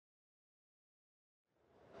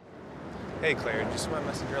Hey, Claire, did you see my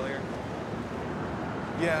message earlier?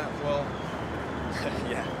 Yeah, well,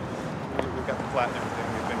 yeah. We've got the plat and everything.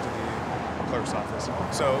 We've been to the clerk's office.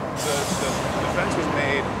 So the fence was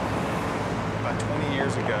made about 20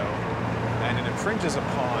 years ago, and it infringes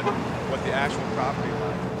upon what the actual property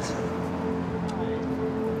line is.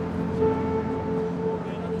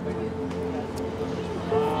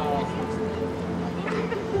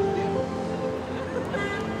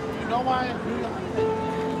 You know why?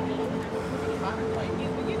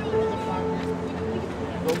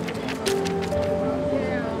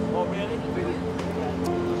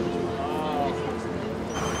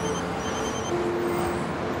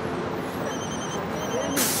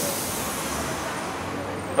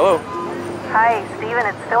 Hello. Hi, Stephen,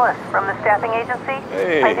 it's Phyllis from the staffing agency.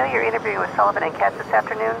 Hey. I know you're interviewing with Sullivan and Katz this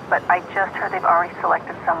afternoon, but I just heard they've already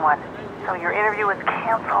selected someone. So your interview was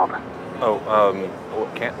canceled. Oh,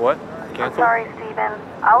 what? Cancel? I'm sorry, Stephen.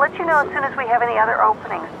 I'll let you know as soon as we have any other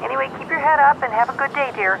openings. Anyway, keep your head up and have a good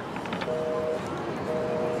day, dear.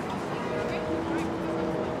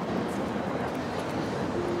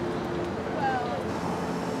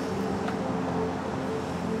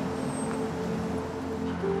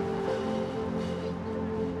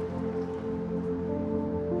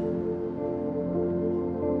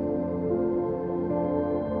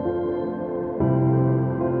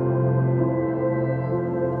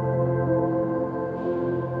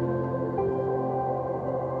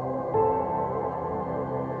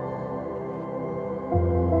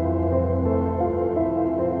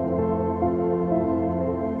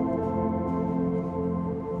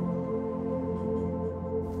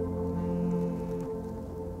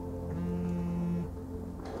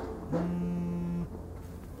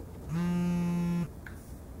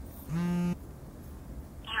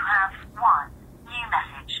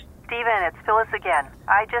 Stephen, it's Phyllis again.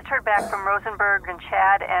 I just heard back from Rosenberg and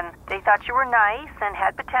Chad, and they thought you were nice and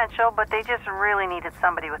had potential, but they just really needed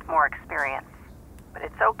somebody with more experience. But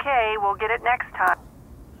it's okay, we'll get it next time.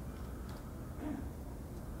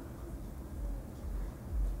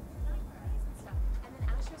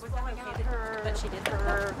 But she did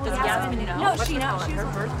her. Yasmin, no, she her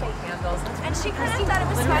birthday candles. And she kind of thought it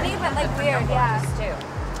was funny, but like weird, yeah.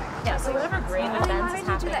 Yeah, so whatever grand events is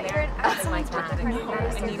happening there, something like that.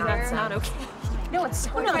 That's not okay. No, it's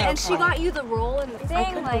so not okay. And she got you the role in the thing, I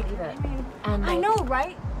couldn't like, believe it. I mean, And I know,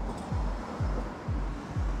 right?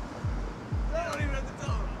 I don't even have to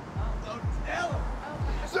tell him. Don't tell him.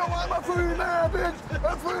 So I'm a free man, bitch!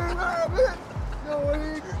 I'm free man, bitch! No,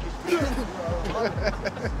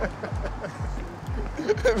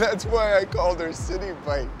 that's why I called her City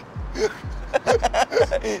Bike.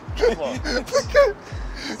 Come on.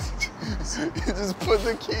 You just put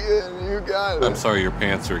the key in and you got it. I'm sorry, your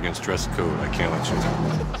pants are against dress code. I can't let you.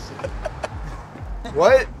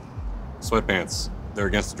 What? Sweatpants. They're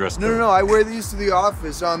against the dress code. No, I wear these to the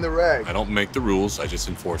office on the reg. I don't make the rules, I just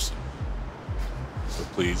enforce them. So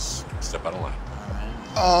please, step out of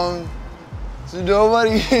line. So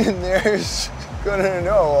nobody in there is gonna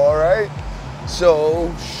know, all right? So,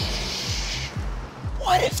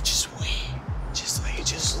 what if we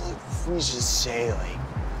just say, like,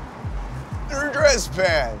 they're dress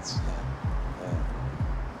pants?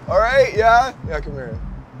 All right, yeah? Yeah, come here.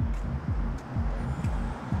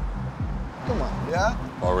 Come on, yeah?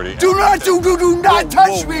 Already. Do not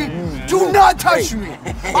touch me! Do not touch me!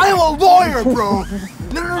 I am a lawyer, bro!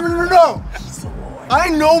 No. I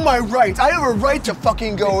know my rights. I have a right to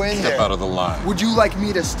fucking go in there. Step out of the line. Would you like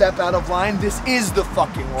me to step out of line? This is the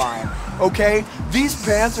fucking line, okay? These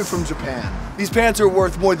pants are from Japan. These pants are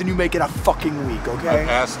worth more than you make in a fucking week, okay? I've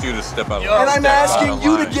asked you to step out of And line. I'm Step out asking of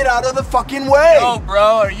you line. to get out of the fucking way. Yo, bro,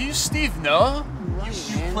 are you Steve Noah?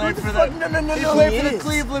 You played for the he played for the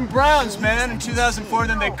Cleveland Browns, man. In 2004,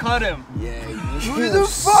 then they cut him. Who the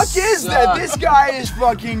fuck is that? This guy is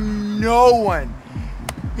fucking no one.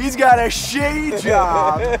 He's got a shitty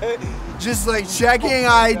job, just like checking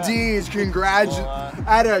IDs,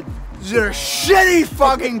 at a shitty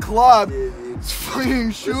fucking club. It's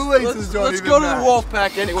fucking shoelaces don't Let's even go to match. the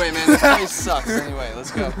Wolfpack anyway, man. This place sucks anyway. Let's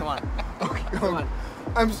go. Come on. Okay, Come on.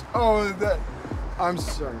 I'm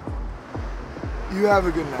sorry. You have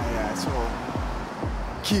a good night, asshole.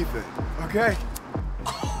 Keep it, okay?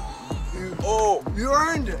 You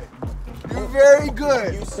earned it. You're very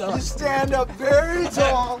good. You stand up very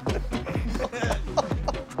tall.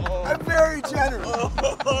 I'm very generous.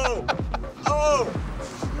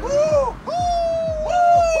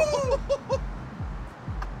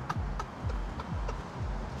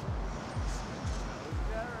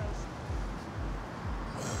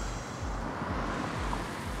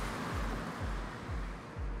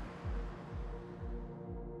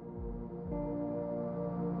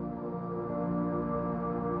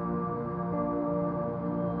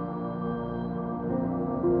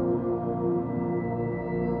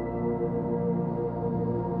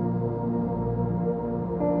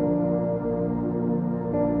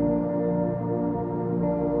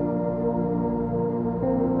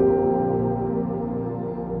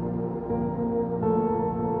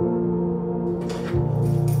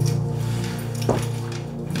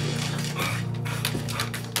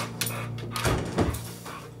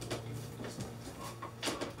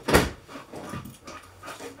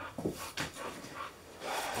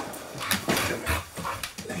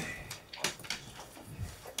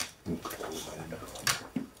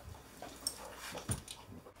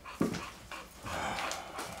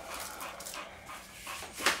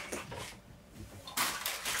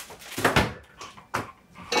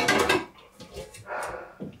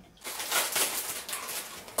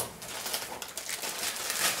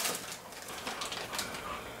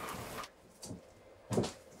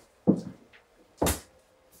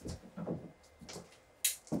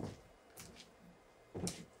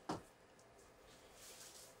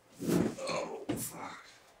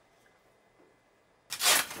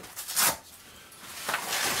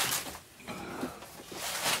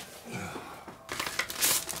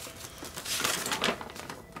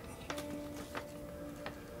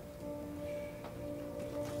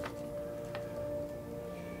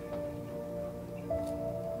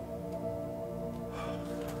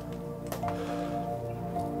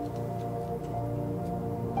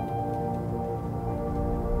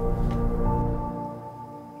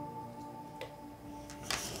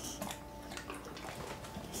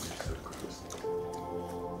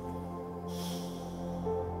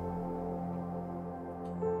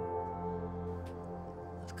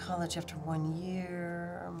 College after 1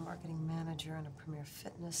 year, marketing manager in a premier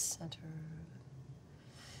fitness center.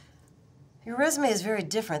 Your resume is very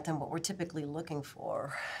different than what we're typically looking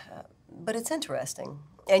for, but it's interesting,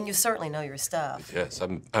 and you certainly know your stuff. Yes,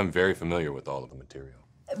 I'm very familiar with all of the material.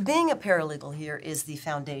 Being a paralegal here is the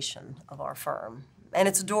foundation of our firm, and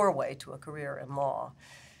it's a doorway to a career in law.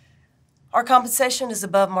 Our compensation is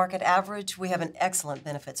above market average. We have an excellent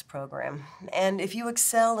benefits program. And if you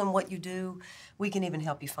excel in what you do, we can even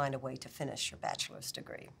help you find a way to finish your bachelor's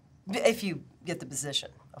degree. If you get the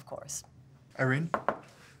position, of course. Irene,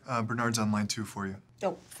 Bernard's on line 2 for you.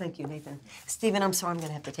 Oh, thank you, Nathan. Stephen, I'm sorry, I'm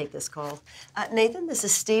gonna have to take this call. Nathan, this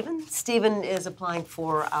is Stephen. Stephen is applying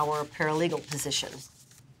for our paralegal position.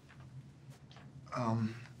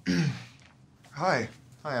 Hi,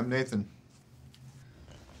 I'm Nathan.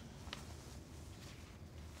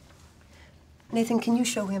 Nathan, can you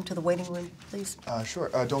show him to the waiting room, please? Sure.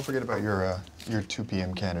 Don't forget about your 2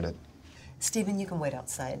 p.m. candidate. Stephen, you can wait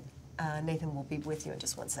outside. Nathan will be with you in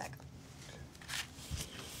just 1 sec.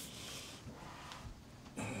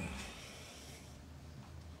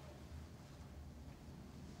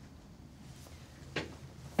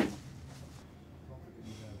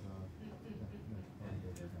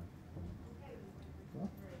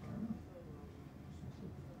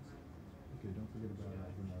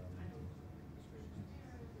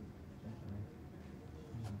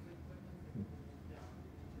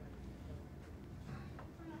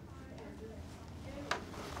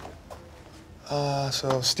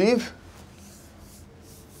 So, Steve?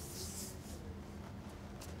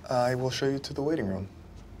 I will show you to the waiting room.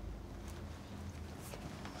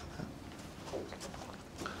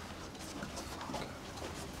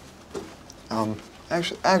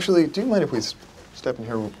 Actually, do you mind if we step in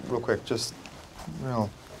here real quick? Just real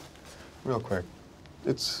quick.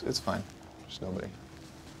 It's fine. There's nobody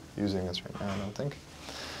using this right now, I don't think.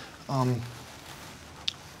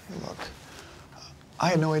 Look. I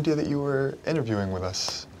had no idea that you were interviewing with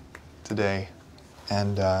us today,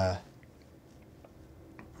 and I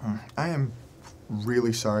am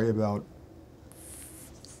really sorry about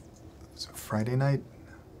Friday night.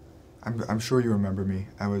 I'm sure you remember me.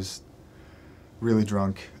 I was really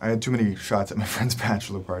drunk. I had too many shots at my friend's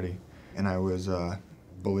bachelor party, and I was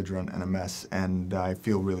belligerent and a mess, and I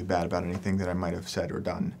feel really bad about anything that I might have said or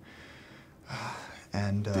done.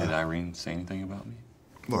 Did Irene say anything about me?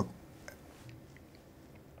 Look.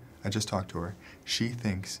 I just talked to her. She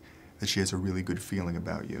thinks that she has a really good feeling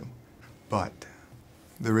about you. But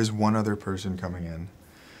there is one other person coming in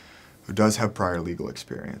who does have prior legal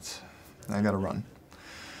experience. And I gotta run.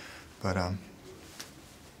 But I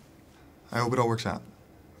hope it all works out.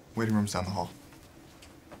 Waiting room's down the hall.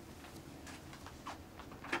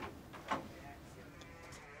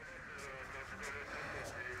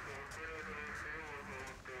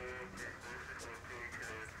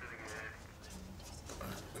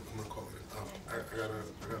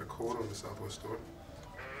 I got a code on the Southwest store.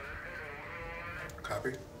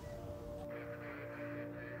 Copy.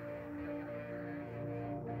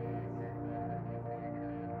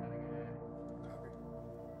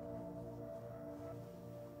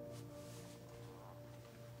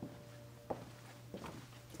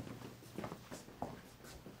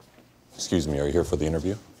 Excuse me, are you here for the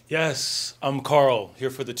interview? Yes, I'm Carl, here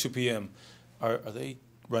for the 2 p.m. Are they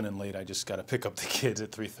running late? I just got to pick up the kids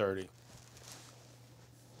at 3:30.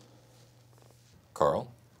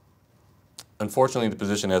 Carl? Unfortunately, the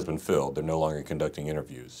position has been filled. They're no longer conducting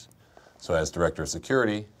interviews. So as Director of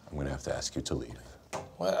Security, I'm going to have to ask you to leave.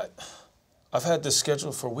 What? I've had this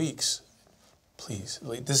scheduled for weeks. Please,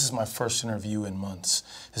 this is my first interview in months.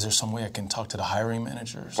 Is there some way I can talk to the hiring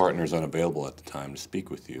managers? Partner's unavailable at the time to speak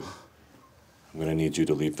with you. I'm gonna need you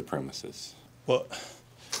to leave the premises. Well,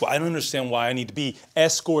 I don't understand why I need to be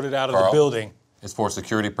escorted out of Carl, the building. It's for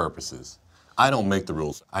security purposes. I don't make the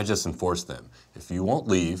rules, I just enforce them. If you won't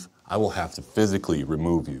leave, I will have to physically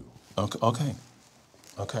remove you. Okay.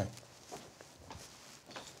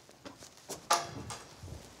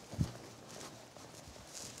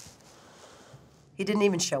 He didn't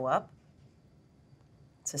even show up.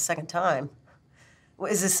 It's his second time.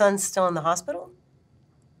 Well, is his son still in the hospital?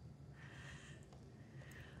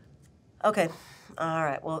 Okay, all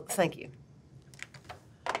right, well, thank you.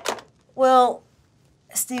 Well,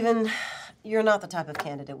 Stephen, you're not the type of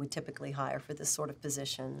candidate we typically hire for this sort of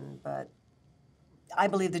position, but I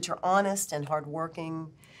believe that you're honest and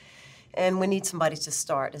hardworking, and we need somebody to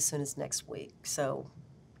start as soon as next week. So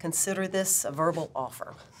consider this a verbal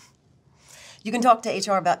offer. You can talk to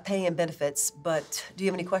HR about pay and benefits, but do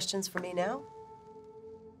you have any questions for me now?